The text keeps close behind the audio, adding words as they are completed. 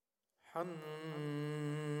حن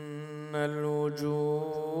الوجود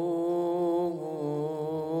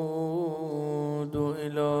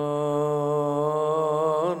إلى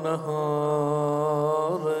نهارك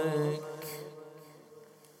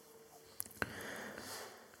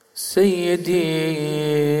سيدي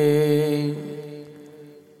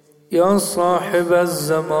يا صاحب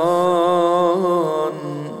الزمان.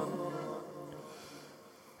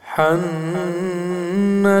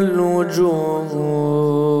 حن الوجود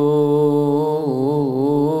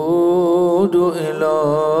إلى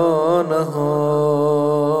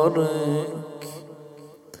نهارك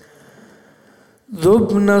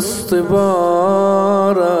ذبنا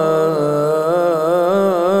اصطبارا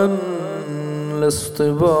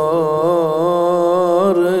لاصطبارك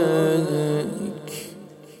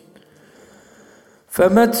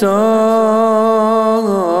فمتى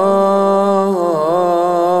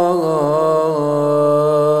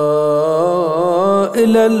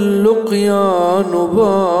إلى اللقيا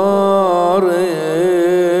نبارك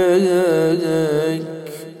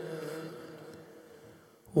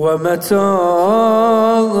ومتى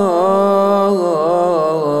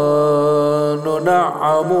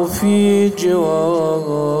ننعم في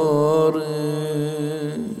جوارك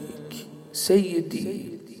سيدي.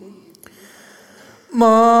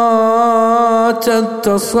 مات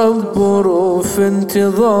التصبر في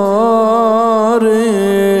انتظارك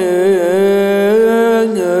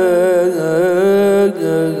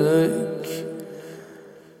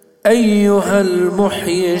أيها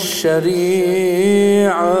المحيي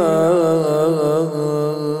الشريعة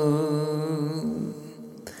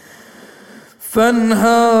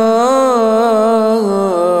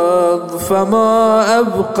فانهض فما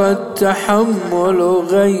أبقى التحمل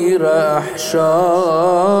غير أحشاء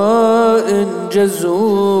جزوعا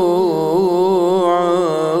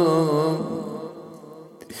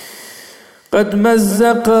قد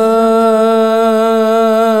مزقت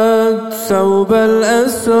ثوب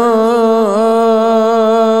الأسى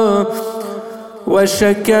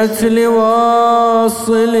وشكت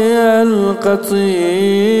لواصل القطيع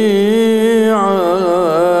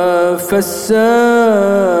فالسيف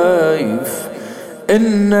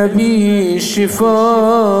إن بي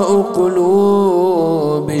شفاء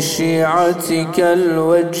قلوب شيعتك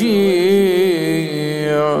الوجيع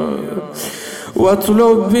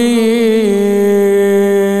واطلب بي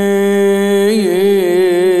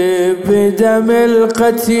بدم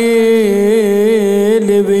القتيل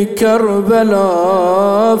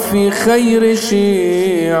بكربلاء في خير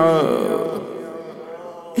شيعة.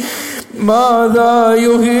 ماذا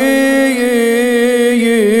يهيجك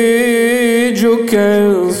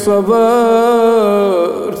إن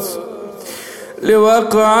صبرت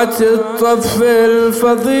لوقعة الطف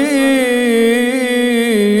الفظيعة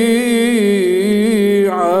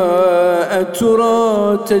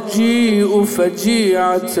أترى تجيء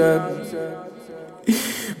فجيعة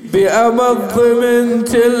بأمض من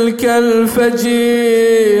تلك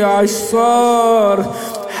الفجيعة صار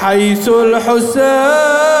حيث الحسين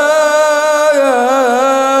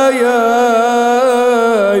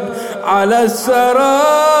على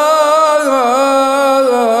السرايا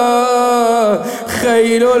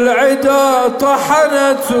خيل العدا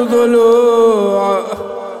طحنت ضلوع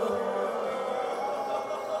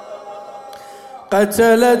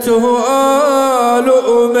قتلته آل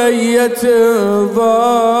أمية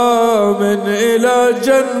ضامن إلى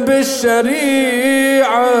جنب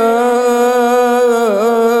الشريعة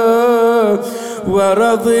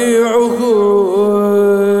ورضيعه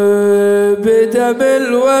بدم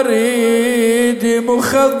الوريد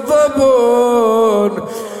مخضب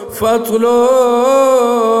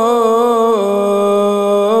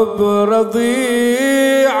فاطلب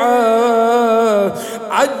رضيعة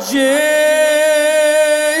عجل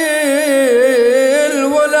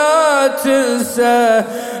ولا تنسى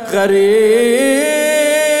غريب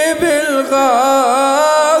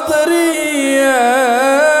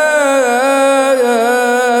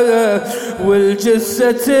الغاضرية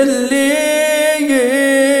والجثة اللي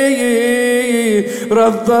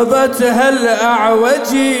رضضتها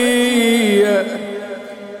الأعوجية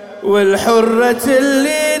والحرة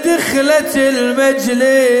اللي دخلت المجلس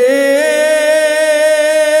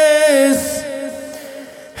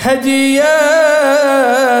هدية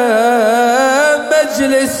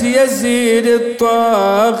مجلس يزيد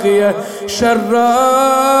الطاغية شراب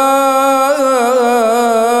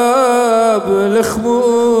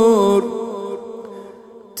الخمور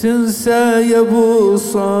تنسى يا ابو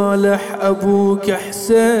صالح ابوك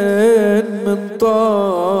حسين من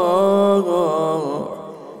طاغ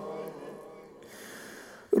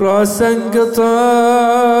راسه انقطع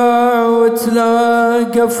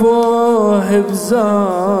وتلاقى فوه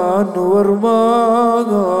بزان ورماح،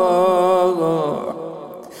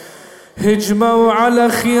 هجموا على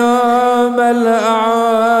خيام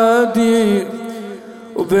الأعادي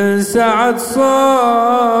وبن سعد صاح،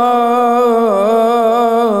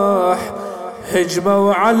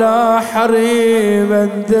 هجموا على حريم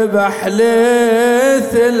انذبح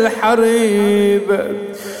ليث الحريب.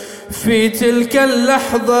 في تلك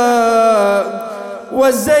اللحظة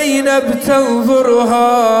وزينب تنظر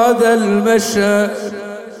هذا المشهد،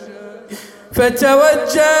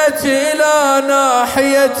 فتوجهت إلى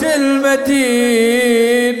ناحية المدينة.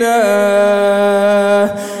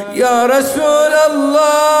 يا رسول الله،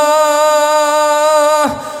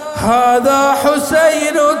 هذا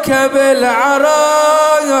حسينك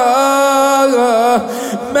بالعراء،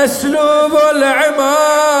 مسلوب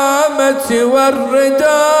العمامة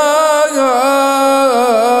والرداء،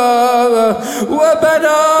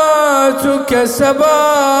 وبناتك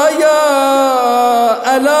سبايا،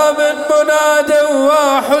 ألا من مناد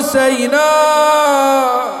وحسينا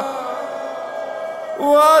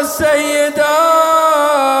وسيدا.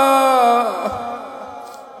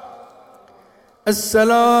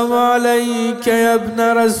 السلام عليك يا ابن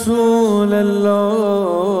رسول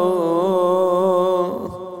الله،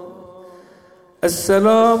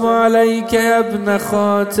 السلام عليك يا ابن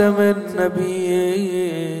خاتم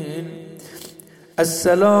النبيين،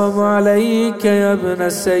 السلام عليك يا ابن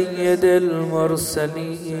سيد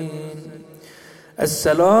المرسلين،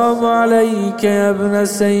 السلام عليك يا ابن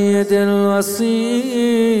سيد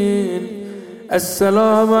الوصيين،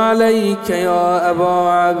 السلام عليك يا أبا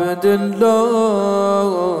عبد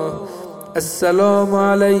الله، السلام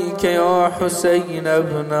عليك يا حسين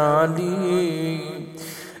بن علي،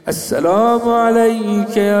 السلام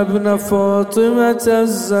عليك يا ابن فاطمة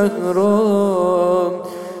الزهراء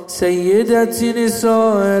سيدة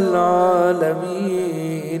نساء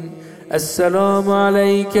العالمين، السلام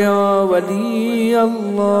عليك يا ولي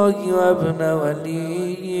الله وابن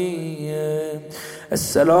وليه،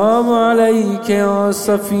 السلام عليك يا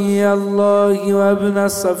صفي الله وابن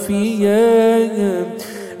صفيه،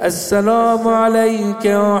 السلام عليك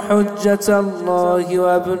يا حجة الله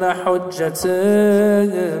وابن حجته،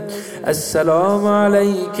 السلام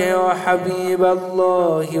عليك يا حبيب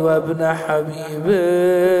الله وابن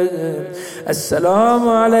حبيبه، السلام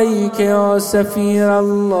عليك يا سفير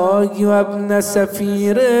الله وابن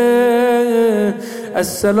سفيره،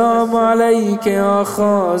 السلام عليك يا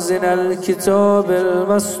خازن الكتاب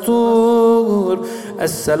المسطور،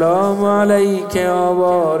 السلام عليك يا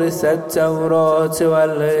وارث التوراة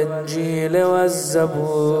والإنجيل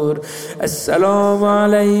والزبور، السلام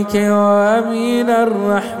عليك يا أمين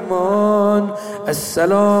الرحمن،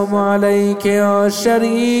 السلام عليك يا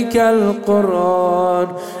شريك القرآن،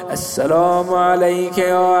 السلام عليك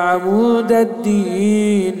يا عمود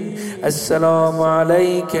الدين، السلام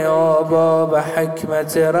عليك يا باب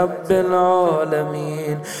حكمة رب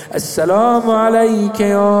العالمين، السلام عليك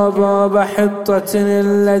يا باب حطة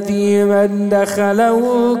الذي من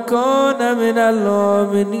دخله كان من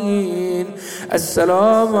الآمنين،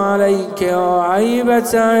 السلام عليك يا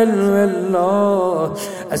عيبة علم الله،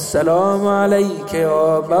 السلام عليك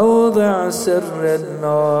يا موضع سر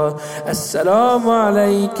الله، السلام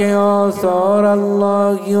عليك يا ثار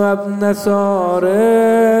الله وابن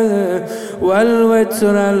ثاره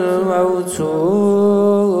والوتر الموتور،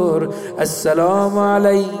 السلام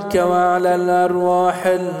عليك وعلى الأرواح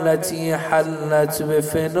التي حلت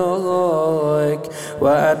بفنائك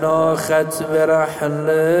وأناخت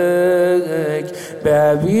برحلك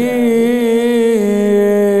بأبي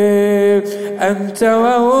أنت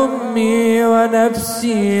وأمي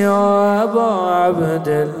ونفسي يا أبا عبد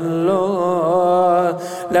الله،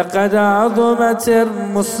 لقد عظمت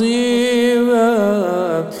المصيبة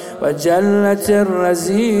وجلت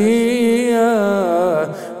الرزية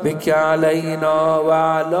بك علينا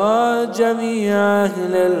وعلى جميع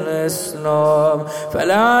أهل الإسلام،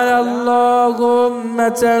 فلعن الله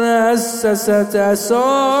أمة أسست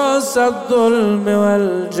أساس الظلم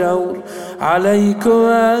والجور عليكم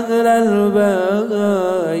أهل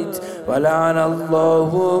البيت، ولعن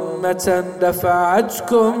الله أمة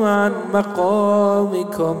دفعتكم عن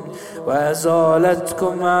مقامكم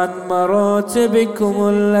وأزالتكم عن مراتبكم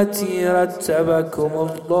التي رتبكم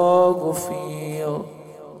الله فيها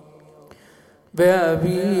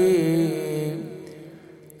بأبي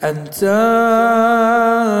أنت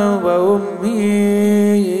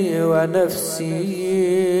وأمي ونفسي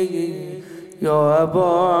يا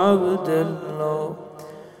أبا عبد الله،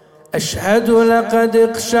 أشهد لقد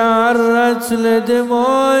اقشعرت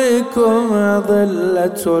لدمائكم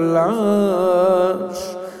ظلة العرش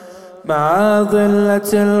مع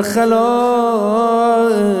ظلة الخلائق،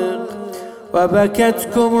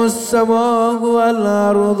 وبكتكم السماء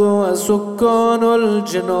والأرض وسكان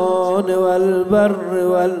الجنان والبر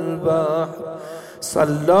والبحر.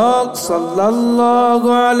 صلى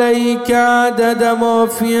الله عليك عدد ما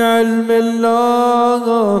في علم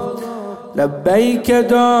الله. لبيك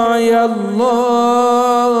داعي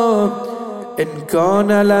الله، إن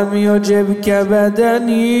كان لم يجبك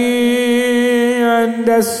بدني عند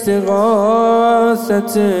استغاثتك،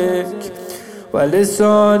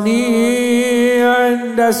 ولساني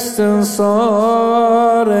عند استنصارك،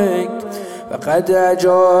 فقد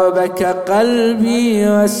أجابك قلبي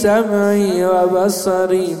وسمعي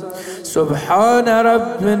وبصري. سبحان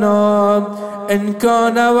ربنا، إن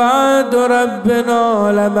كان وعد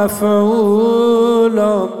ربنا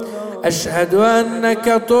لمفعولا. أشهد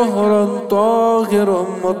أنك طهر طاهر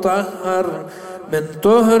مطهر، من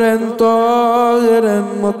طهر طاهر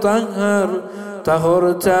مطهر.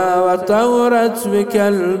 طهرت وطهرت بك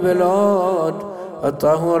البلاد،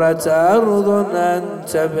 وطهرت أرض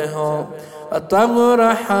أنت بها،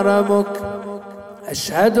 وطهر حرمك.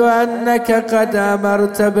 أشهد أنك قد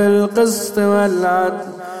أمرت بالقسط والعدل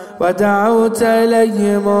ودعوت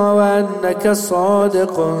إليهما، وأنك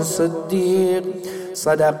صادق صديق،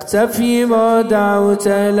 صدقت فيما دعوت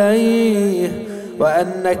إليه،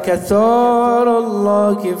 وأنك ثار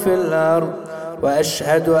الله في الأرض.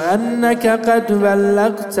 وأشهد أنك قد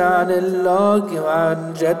بلغت عن الله وعن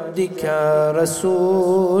جدك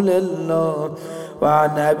رسول الله،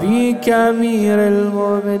 وعن أبيك أمير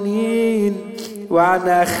المؤمنين، وعن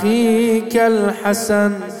أخيك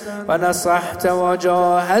الحسن، ونصحت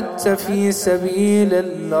وجاهدت في سبيل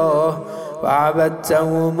الله،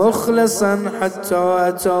 وعبدته مخلصا حتى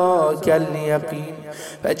أتاك اليقين.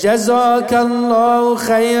 فجزاك الله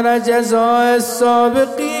خير جزاء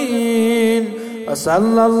السابقين،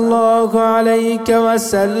 وصلى الله عليك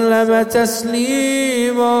وسلم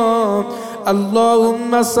تسليما.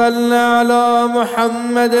 اللهم صل على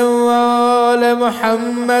محمد وآل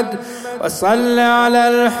محمد، وصل على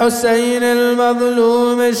الحسين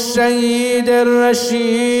المظلوم الشهيد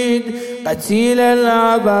الرشيد، قتيل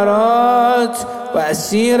العبرات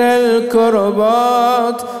وأسير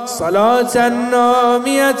الكربات، صلاة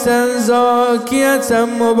نامية زاكية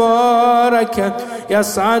مباركة،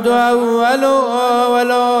 يصعد أولها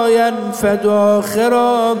ولا ينفد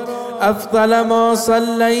آخرها، أفضل ما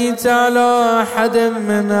صليت على أحد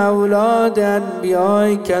من أولاد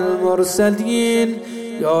أنبيائك المرسلين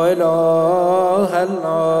يا إله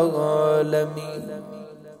العالمين.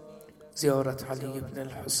 زيارة علي بن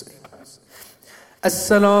الحسين.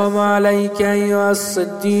 السلام عليك أيها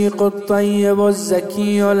الصديق الطيب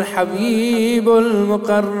الزكي الحبيب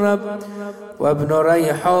المقرب، وابن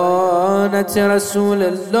ريحانة رسول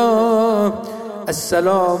الله.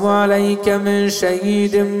 السلام عليك من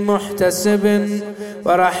شهيد محتسب،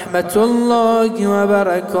 ورحمة الله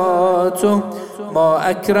وبركاته. ما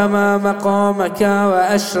أكرم مقامك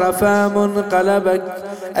وأشرف منقلبك.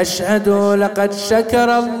 أشهد لقد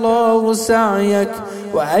شكر الله سعيك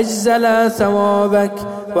وأجزل ثوابك،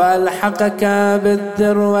 وألحقك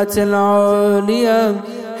بالذروة العالية،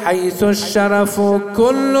 حيث الشرف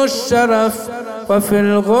كل الشرف، وفي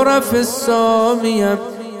الغرف السامية،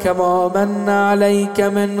 كما من عليك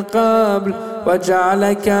من قبل،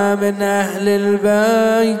 وجعلك من أهل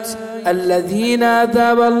البيت الذين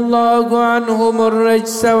أذهب الله عنهم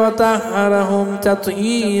الرجس وطهرهم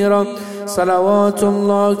تطهيرا. صلوات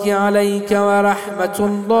الله عليك ورحمة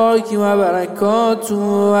الله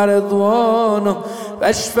وبركاته ورضوانه.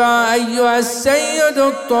 فاشفع أيها السيد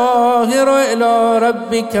الطاهر إلى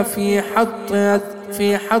ربك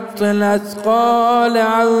في حط الأثقال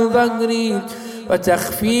عن ظهري،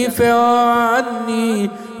 وتخفيفها عني،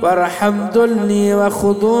 وارحم ذلي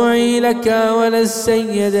وخضوعي لك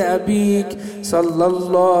وللسيد أبيك صلى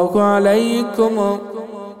الله عليكم.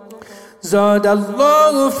 زاد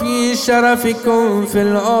الله في شرفكم في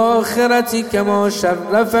الآخرة كما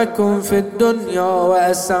شرفكم في الدنيا،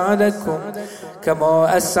 وأسعدكم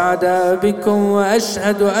كما أسعد بكم.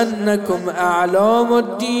 وأشهد أنكم أعلام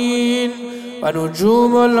الدين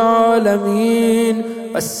ونجوم العالمين.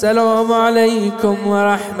 والسلام عليكم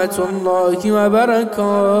ورحمة الله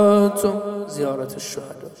وبركاته. زيارة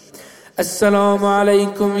الشهداء. السلام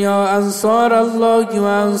عليكم يا أنصار الله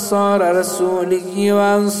وأنصار رسوله،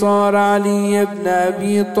 وأنصار علي بن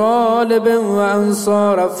أبي طالب،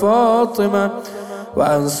 وأنصار فاطمة،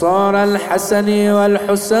 وأنصار الحسن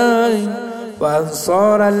والحسين،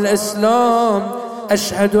 وأنصار الإسلام.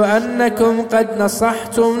 أشهد أنكم قد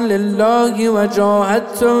نصحتم لله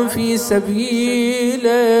وجاهدتم في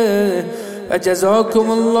سبيله،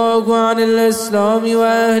 فجزاكم الله عن الإسلام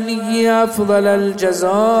وأهله أفضل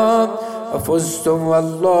الجزاء، وفزتم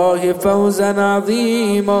والله فوزا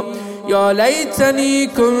عظيما. يا ليتني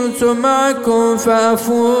كنت معكم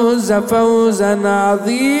فأفوز فوزا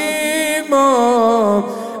عظيما.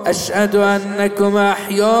 أشهد أنكم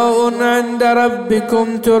أحياء عند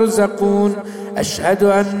ربكم ترزقون، أشهد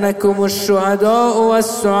أنكم الشهداء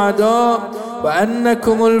والسعداء،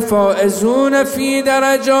 وأنكم الفائزون في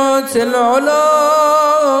درجات العلا.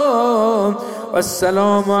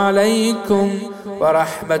 والسلام عليكم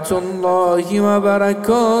ورحمة الله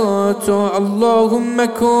وبركاته. اللهم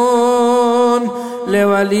كن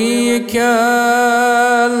لوليك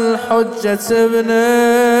الحجة ابن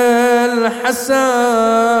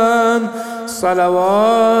الحسن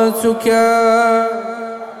صلواتك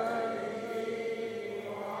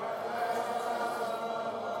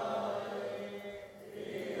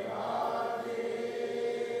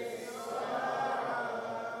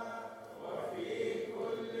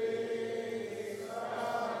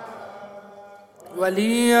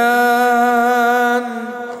وليا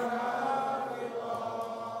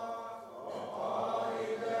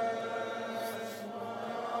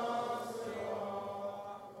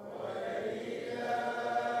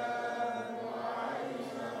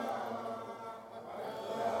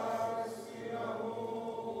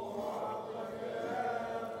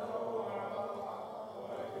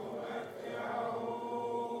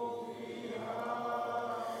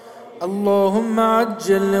اللهم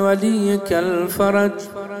عجل لوليك الفرج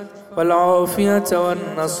والعافية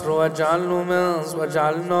والنصر،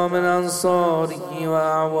 واجعلنا من أنصاره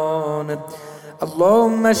وأعوانه.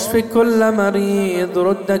 اللهم اشف كل مريض،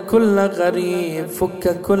 رد كل غريب،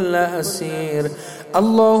 فك كل أسير.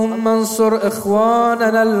 اللهم انصر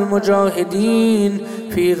إخواننا المجاهدين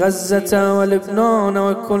في غزة ولبنان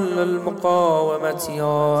وكل المقاومة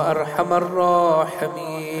يا أرحم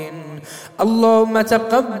الراحمين. اللهم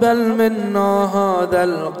تقبل منا هذا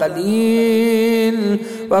القليل،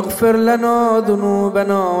 واغفر لنا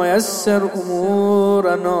ذنوبنا ويسر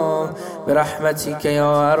أمورنا برحمتك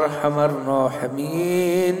يا أرحم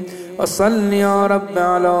الراحمين. وصل يا رب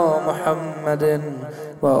على محمد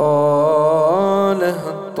وآله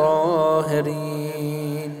الطاهرين.